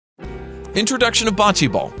Introduction of Bocce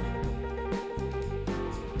Ball.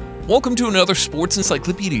 Welcome to another Sports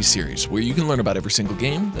Encyclopedia series, where you can learn about every single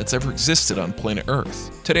game that's ever existed on planet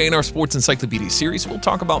Earth. Today in our Sports Encyclopedia series, we'll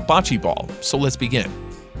talk about Bocce Ball, so let's begin.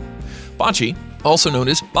 Bocce, also known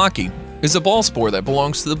as Bocce, is a ball sport that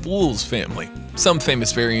belongs to the boules family. Some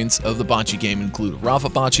famous variants of the Bocce game include Raffa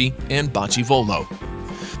Bocce and Bocce volo.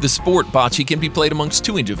 The sport Bocce can be played amongst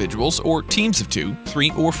two individuals or teams of two,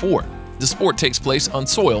 three, or four. The sport takes place on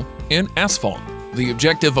soil and asphalt. The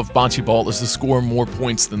objective of Bocce Ball is to score more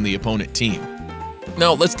points than the opponent team.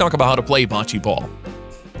 Now let's talk about how to play Bocce Ball.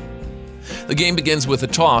 The game begins with a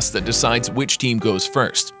toss that decides which team goes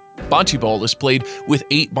first. Bocce Ball is played with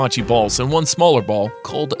 8 bocce balls and one smaller ball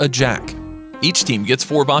called a jack. Each team gets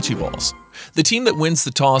 4 bocce balls. The team that wins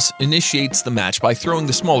the toss initiates the match by throwing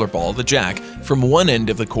the smaller ball, the jack, from one end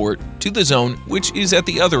of the court to the zone, which is at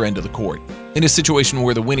the other end of the court. In a situation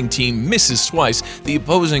where the winning team misses twice, the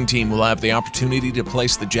opposing team will have the opportunity to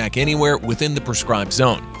place the jack anywhere within the prescribed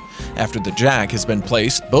zone. After the jack has been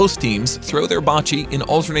placed, both teams throw their bocce in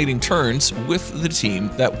alternating turns with the team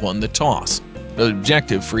that won the toss. The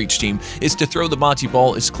objective for each team is to throw the bocce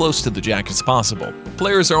ball as close to the jack as possible.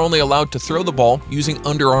 Players are only allowed to throw the ball using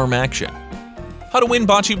underarm action. How to win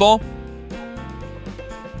Bocce Ball?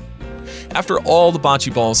 After all the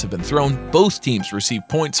bocce balls have been thrown, both teams receive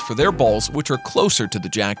points for their balls which are closer to the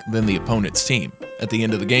jack than the opponent's team. At the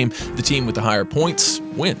end of the game, the team with the higher points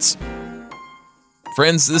wins.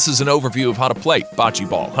 Friends, this is an overview of how to play Bocce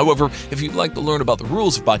Ball. However, if you'd like to learn about the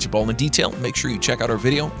rules of Bocce Ball in detail, make sure you check out our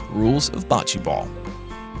video, Rules of Bocce Ball.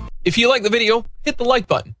 If you like the video, hit the like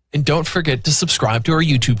button, and don't forget to subscribe to our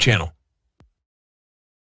YouTube channel.